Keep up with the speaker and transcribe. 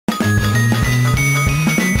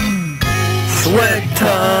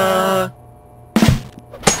SWEGTA!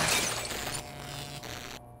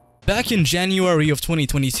 Back in January of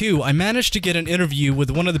 2022, I managed to get an interview with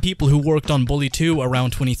one of the people who worked on Bully 2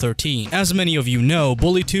 around 2013. As many of you know,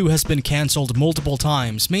 Bully 2 has been cancelled multiple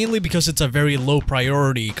times, mainly because it's a very low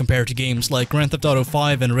priority compared to games like Grand Theft Auto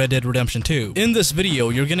 5 and Red Dead Redemption 2. In this video,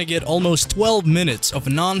 you're gonna get almost 12 minutes of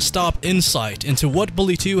non-stop insight into what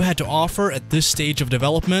Bully 2 had to offer at this stage of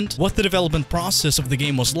development, what the development process of the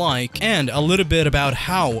game was like, and a little bit about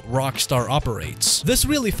how Rockstar operates. This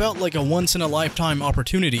really felt like a once-in-a-lifetime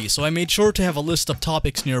opportunity, so I made sure to have a list of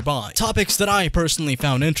topics nearby. Topics that I personally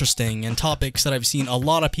found interesting, and topics that I've seen a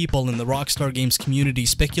lot of people in the Rockstar Games community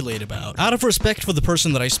speculate about. Out of respect for the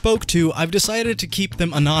person that I spoke to, I've decided to keep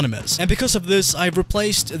them anonymous, and because of this, I've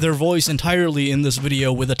replaced their voice entirely in this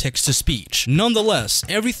video with a text-to-speech. Nonetheless,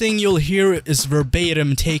 everything you'll hear is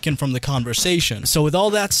verbatim taken from the conversation, so with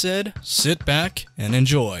all that said, sit back and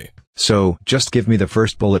enjoy. So, just give me the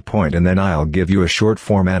first bullet point and then I'll give you a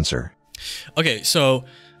short-form answer. Okay, so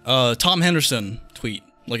Tom Henderson tweet.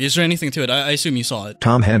 Like, is there anything to it? I assume you saw it.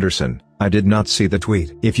 Tom Henderson, I did not see the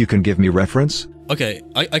tweet. If you can give me reference? Okay,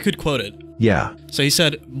 I could quote it. Yeah. So he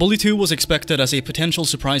said, Bully 2 was expected as a potential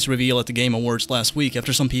surprise reveal at the Game Awards last week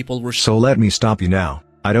after some people were So let me stop you now.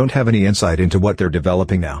 I don't have any insight into what they're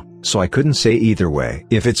developing now, so I couldn't say either way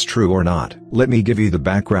if it's true or not. Let me give you the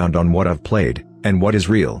background on what I've played, and what is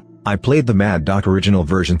real. I played the Mad Doc original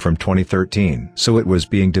version from 2013, so it was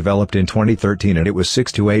being developed in 2013 and it was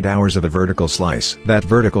 6 to 8 hours of a vertical slice. That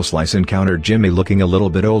vertical slice encountered Jimmy looking a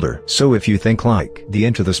little bit older. So if you think like the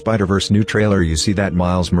Into the Spider-Verse new trailer, you see that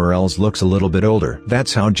Miles Morales looks a little bit older.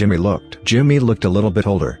 That's how Jimmy looked. Jimmy looked a little bit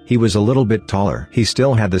older. He was a little bit taller. He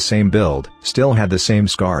still had the same build, still had the same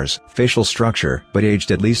scars, facial structure, but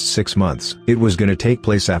aged at least 6 months. It was gonna take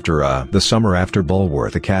place after the summer after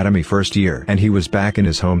Bulworth Academy first year, and he was back in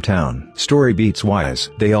his hometown. Story beats wise,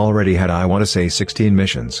 they already had I wanna say 16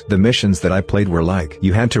 missions. The missions that I played were like,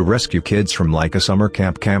 you had to rescue kids from like a summer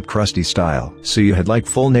Camp Krusty style. So you had like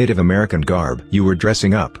full Native American garb. You were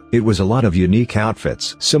dressing up. It was a lot of unique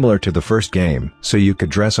outfits, similar to the first game. So you could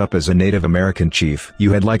dress up as a Native American chief.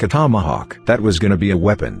 You had like a tomahawk. That was gonna be a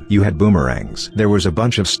weapon. You had boomerangs. There was a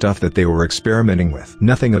bunch of stuff that they were experimenting with.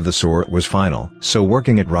 Nothing of the sort was final. So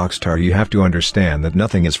working at Rockstar, you have to understand that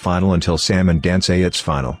nothing is final until Sam and Dan say it's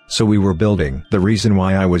final. So we were building. The reason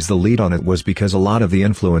why I was the lead on it was because a lot of the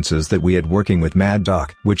influences that we had working with Mad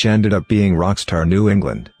Doc, which ended up being Rockstar New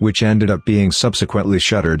England, which ended up being subsequently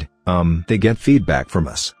shuttered, they get feedback from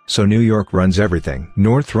us. So New York runs everything.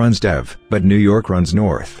 North runs dev, but New York runs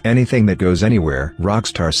north. Anything that goes anywhere,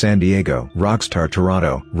 Rockstar San Diego, Rockstar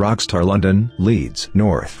Toronto, Rockstar London, Leeds,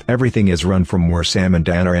 North. Everything is run from where Sam and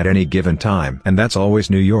Dan are at any given time, and that's always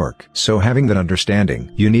New York. So having that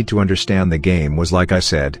understanding, you need to understand the game was like I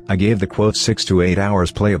said, I gave the quote 6 to 8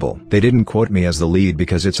 hours playable. They didn't quote me as the lead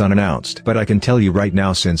because it's unannounced, but I can tell you right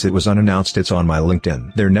now since it was unannounced it's on my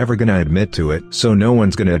LinkedIn. They're never gonna admit to it, so no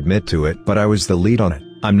one's gonna admit to it, but I was the lead on it.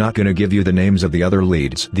 I'm not gonna give you the names of the other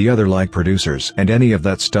leads, the other like producers, and any of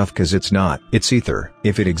that stuff cause it's not. It's ether.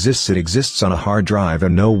 If it exists on a hard drive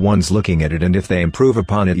and no one's looking at it, and if they improve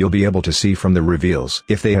upon it you'll be able to see from the reveals.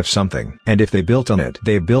 If they have something, and if they built on it,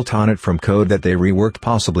 they built on it from code that they reworked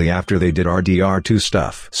possibly after they did RDR2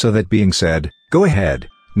 stuff. So that being said, go ahead.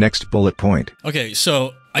 Next bullet point. Okay,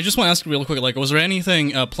 so I just want to ask real quick, like, was there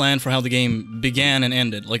anything planned for how the game began and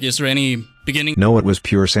ended? Like, is there any beginning? No, it was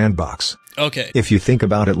pure sandbox. Okay. If you think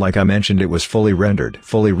about it, like I mentioned, it was fully rendered,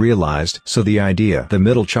 fully realized, so the idea, the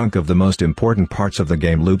middle chunk of the most important parts of the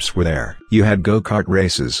game loops were there. You had go-kart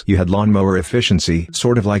races, you had lawnmower efficiency,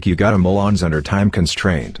 sort of like you got a Molons under time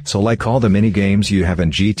constraint. So like all the mini-games you have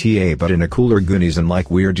in GTA but in a cooler Goonies and like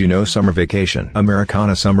weird, you know, summer vacation,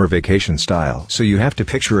 Americana summer vacation style. So you have to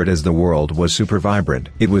picture it as the world was super vibrant.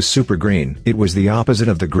 It was super green. It was the opposite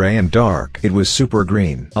of the gray and dark. It was super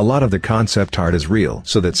green. A lot of the concept art is real,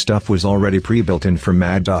 so that stuff was already pre-built in from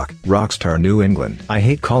Mad Doc, Rockstar New England. I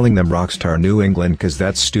hate calling them Rockstar New England cause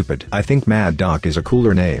that's stupid. I think Mad Doc is a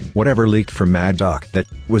cooler name. Whatever leaked from Mad Doc, that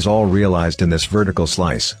was all realized in this vertical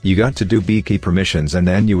slice. You got to do beekeeper missions and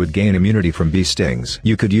then you would gain immunity from bee stings.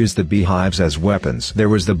 You could use the beehives as weapons. There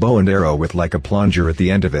was the bow and arrow with like a plunger at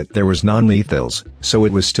the end of it. There was non-lethals, so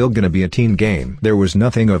it was still gonna be a teen game. There was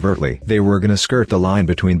nothing overtly. They were gonna skirt the line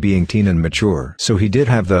between being teen and mature. So he did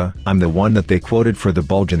have the, I'm the one that they quoted for the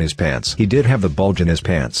bulge in his pants. pants. He did have the bulge in his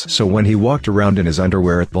pants, so when he walked around in his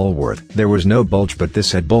underwear at Bullworth, there was no bulge, but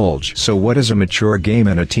this had bulge. So what is a mature game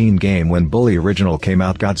and a teen game? When Bully Original came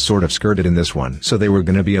out, got sort of skirted in this one, so they were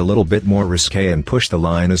gonna be a little bit more risque and push the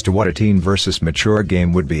line as to what a teen versus mature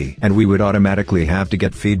game would be, and we would automatically have to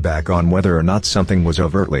get feedback on whether or not something was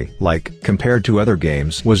overtly, like, compared to other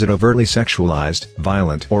games, was it overtly sexualized,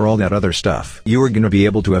 violent, or all that other stuff. You were gonna be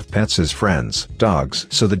able to have pets as friends, dogs,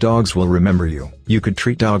 so the dogs will remember you. You could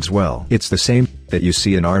treat dogs well. It's the same that you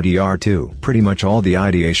see in RDR2. Pretty much all the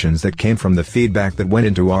ideations that came from the feedback that went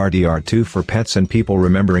into RDR2 for pets and people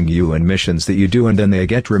remembering you and missions that you do and then they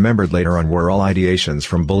get remembered later on were all ideations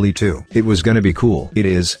from Bully 2. It was gonna be cool.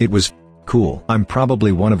 It was cool. I'm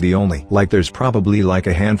probably one of the only, like there's probably like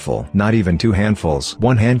a handful, not even two handfuls,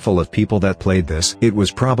 one handful of people that played this. It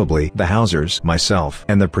was probably the Housers, myself,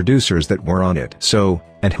 and the producers that were on it. So,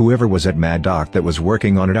 and whoever was at Mad Doc that was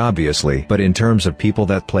working on it obviously. But in terms of people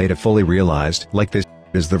that played it fully realized, like this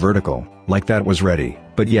is the vertical, like that was ready.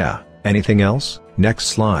 But yeah, anything else? Next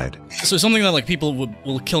slide. So something that like people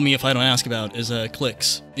will kill me if I don't ask about is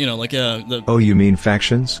cliques. You know, like the... Oh, you mean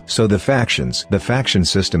factions? So the faction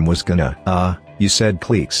system was gonna, you said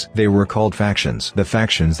cliques. They were called factions. The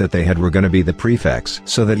factions that they had were gonna be the prefects,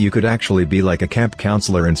 so that you could actually be like a camp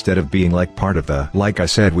counselor instead of being like part of the... Like I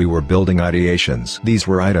said, we were building ideations. These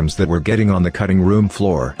were items that were getting on the cutting room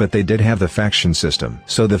floor, but they did have the faction system.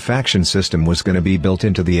 So the faction system was gonna be built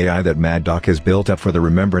into the AI that Mad Doc has built up for the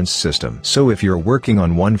remembrance system. So if you're working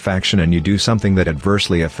on one faction and you do something that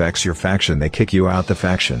adversely affects your faction, they kick you out the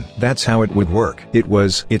faction. That's how it would work.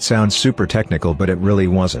 It sounds super technical, but it really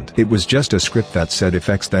wasn't. It was just a script that said if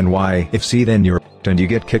X then Y, if C then you're and you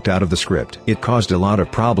get kicked out of the script. It caused a lot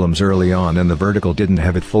of problems early on and the vertical didn't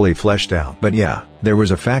have it fully fleshed out. But yeah, there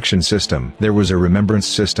was a faction system, there was a remembrance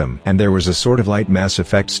system, and there was a sort of light Mass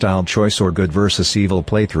Effect style choice or good versus evil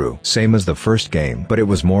playthrough. Same as the first game, but it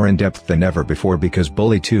was more in depth than ever before because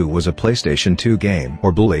Bully 2 was a PlayStation 2 game,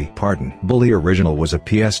 or Bully Original was a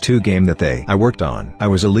PS2 game that I worked on. I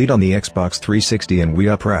was a lead on the Xbox 360 and Wii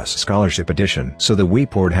U Press Scholarship Edition, so the Wii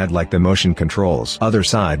port had like the motion controls, other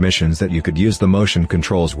side missions that you could use the motion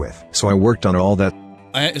controls with. So I worked on all that.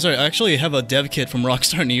 I actually have a dev kit from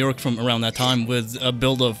Rockstar New York from around that time with a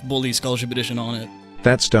build of Bully Scholarship Edition on it.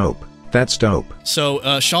 That's dope. That's dope.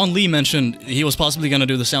 So, Shawn Lee mentioned he was possibly gonna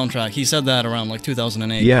do the soundtrack. He said that around like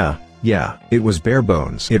 2008. Yeah, it was bare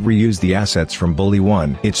bones. It reused the assets from Bully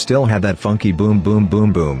 1. It still had that funky boom boom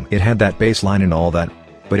boom boom. It had that bass line and all that.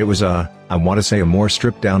 But it was I want to say a more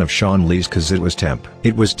stripped down of Shawn Lee's cause it was temp.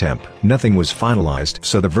 Nothing was finalized,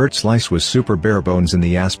 so the vert slice was super bare bones in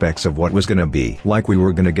the aspects of what was gonna be. Like we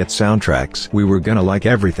were gonna get soundtracks, we were gonna like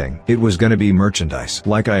everything. It was gonna be merchandise.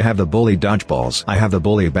 Like I have the Bully dodgeballs, I have the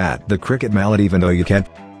Bully bat, the cricket mallet even though you can't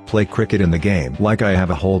play cricket in the game. Like I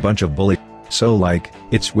have a whole bunch of Bully. So like,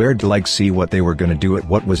 it's weird to like see what they were gonna do at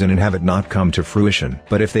what was in and have it not come to fruition.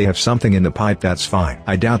 But if they have something in the pipe, that's fine.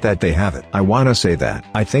 I doubt that they have it. I wanna say that.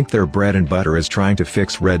 I think their bread and butter is trying to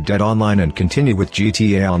fix Red Dead Online and continue with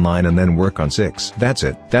GTA Online and then work on 6. That's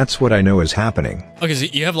it. That's what I know is happening. Okay, so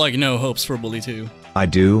you have like no hopes for Bully 2. I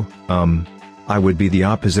do, I would be the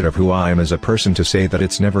opposite of who I am as a person to say that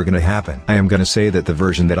it's never gonna happen. I am gonna say that the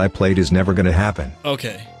version that I played is never gonna happen.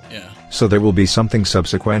 Okay. Yeah. So there will be something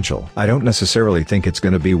subsequential. I don't necessarily think it's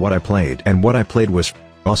gonna be what I played, and what I played was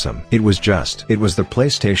awesome. It was the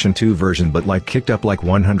PlayStation 2 version but like kicked up like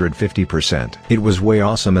 150%. It was way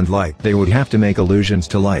awesome and like, they would have to make allusions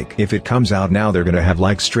to like, if it comes out now they're gonna have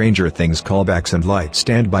like Stranger Things callbacks and like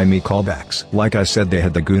Stand By Me callbacks. Like I said, they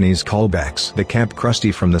had the Goonies callbacks, the Camp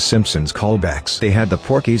Krusty from The Simpsons callbacks. They had the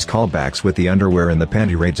Porky's callbacks with the underwear and the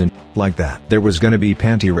panty raids and like that. There was gonna be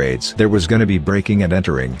panty raids. There was gonna be breaking and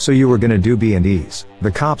entering. So you were gonna do B&Es.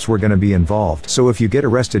 The cops were gonna be involved. So if you get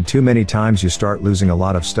arrested too many times you start losing a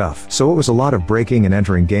lot of stuff. So it was a lot of breaking and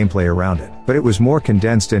entering gameplay around it. But it was more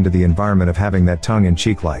condensed into the environment of having that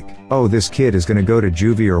tongue-in-cheek like, oh, this kid is gonna go to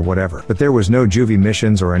juvie or whatever. But there was no juvie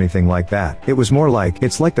missions or anything like that. It was more like,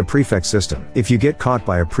 it's like the prefect system. If you get caught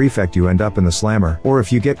by a prefect you end up in the slammer, or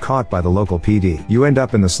if you get caught by the local PD, you end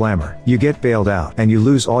up in the slammer. You get bailed out, and you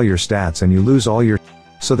lose all your stats and you lose all your...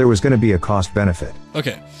 So there was gonna be a cost benefit.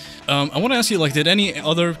 Okay. I want to ask you, like, did any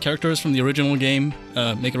other characters from the original game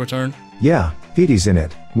make a return? Yeah, Petey's in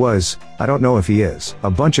it. I don't know if he is. A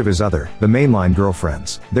bunch of his the mainline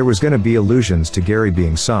girlfriends. There was gonna be allusions to Gary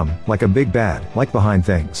being like a big bad, like behind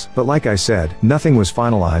things. But like I said, nothing was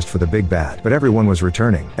finalized for the big bad. But everyone was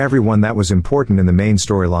returning. Everyone that was important in the main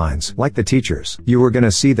storylines. Like the teachers. You were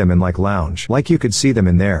gonna see them in like lounge. Like you could see them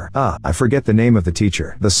in there. I forget the name of the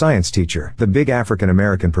teacher. The science teacher. The big African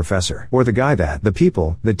American professor. Or the guy that the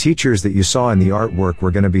people, the teachers that you saw in the artwork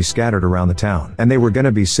were gonna be scattered around the town. And they were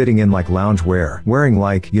gonna be sitting in like lounge wear, wearing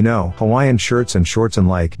like, you know, Hawaiian shirts and shorts and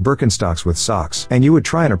like Birkenstocks with socks. And you would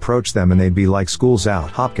try and approach them and they'd be like, "School's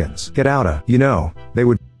out, Hopkins. Get outta," you know, they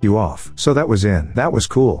would you off. So that was in. That was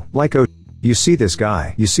cool. Like, oh, you see this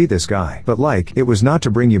guy. But like, it was not to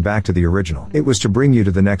bring you back to the original. It was to bring you to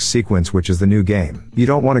the next sequence, which is the new game. You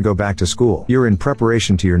don't want to go back to school. You're in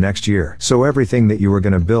preparation to your next year. So everything that you were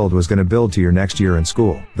gonna build was gonna build to your next year in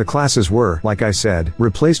school. The classes were, like I said,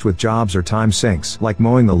 replaced with jobs or time sinks, like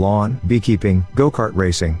mowing the lawn, beekeeping, go-kart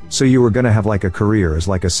racing. So you were gonna have like a career as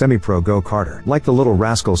like a semi-pro go-karter. Like the Little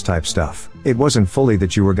Rascals type stuff. It wasn't fully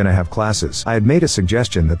that you were gonna have classes. I had made a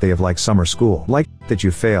suggestion that they have like summer school. Like, that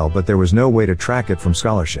you fail, but there was no way to track it from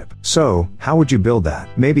scholarship. So, how would you build that?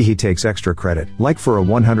 Maybe he takes extra credit, like for a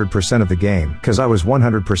 100% of the game, cause I was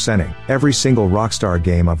 100%ing. Every single Rockstar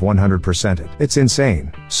game I've 100%ed. It's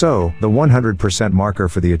insane. So, the 100% marker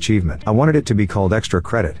for the achievement, I wanted it to be called extra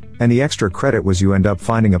credit. And the extra credit was you end up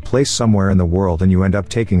finding a place somewhere in the world and you end up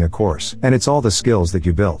taking a course. And it's all the skills that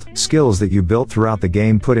you built. Skills that you built throughout the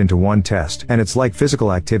game put into one test. And it's like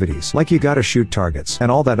physical activities. Like you gotta shoot targets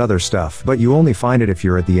and all that other stuff. But you only find it if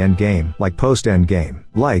you're at the end game. Like post-end game.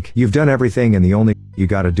 Like, you've done everything and the only you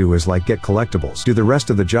gotta do is like get collectibles, do the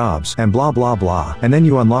rest of the jobs, and blah blah blah. And then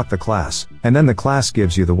you unlock the class. And then the class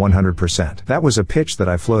gives you the 100%. That was a pitch that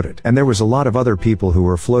I floated. And there was a lot of other people who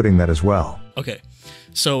were floating that as well. Okay.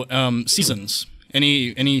 So, seasons.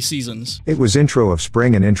 Any seasons? It was intro of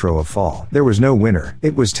spring and intro of fall. There was no winter.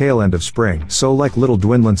 It was tail end of spring. So like little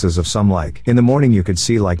dwindlances of some like. In the morning you could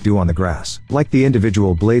see like dew on the grass. Like the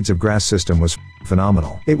individual blades of grass system was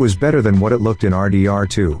phenomenal. It was better than what it looked in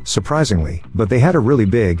RDR2, surprisingly, but they had a really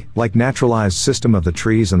big, like naturalized system of the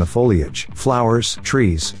trees and the foliage, flowers,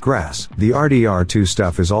 trees, grass. The RDR2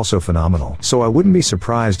 stuff is also phenomenal, so I wouldn't be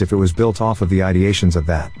surprised if it was built off of the ideations of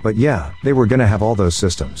that. But yeah, they were gonna have all those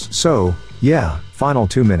systems. So, yeah, final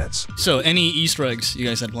 2 minutes. So, any Easter eggs you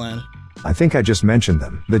guys had planned? I think I just mentioned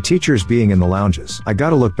them. The teachers being in the lounges. I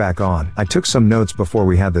gotta look back on. I took some notes before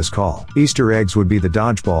we had this call. Easter eggs would be the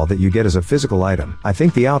dodgeball that you get as a physical item. I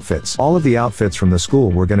think the outfits. All of the outfits from the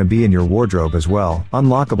school were gonna be in your wardrobe as well.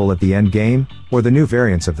 Unlockable at the end game, or the new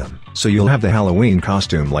variants of them. So you'll have the Halloween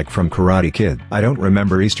costume like from Karate Kid. I don't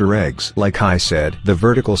remember Easter eggs. Like I said, the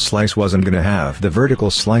vertical slice wasn't gonna have the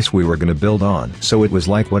vertical slice we were gonna build on. So it was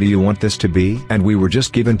like, what do you want this to be? And we were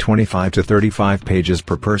just given 25 to 35 pages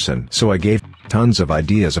per person. So I gave tons of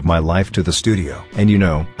ideas of my life to the studio. And you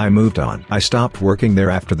know, I moved on. I stopped working there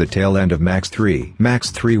after the tail end of Max 3. Max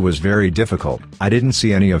 3 was very difficult. I didn't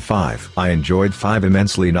see any of 5. I enjoyed 5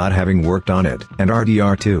 immensely not having worked on it, and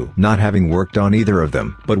RDR2 not having worked on either of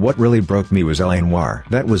them. But what really broke me was LA Noire.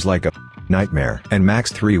 That was like a nightmare. And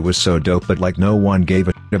Max 3 was so dope, but like no one gave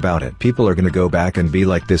a about it. People are gonna go back and be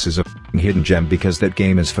like, this is a hidden gem because that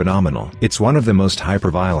game is phenomenal. It's one of the most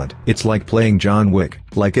hyper-violent. It's like playing John Wick.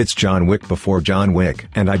 Like it's John Wick before John Wick.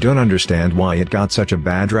 And I don't understand why it got such a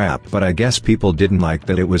bad rap, but I guess people didn't like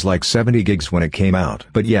that it was like 70 gigs when it came out.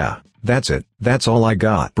 But yeah, that's it. That's all I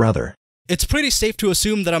got, brother. It's pretty safe to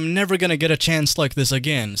assume that I'm never gonna get a chance like this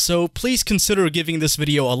again, so please consider giving this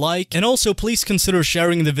video a like, and also please consider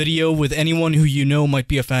sharing the video with anyone who you know might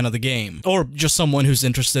be a fan of the game, or just someone who's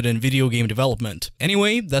interested in video game development.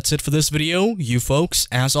 Anyway, that's it for this video. You folks,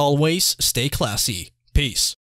 as always, stay classy. Peace.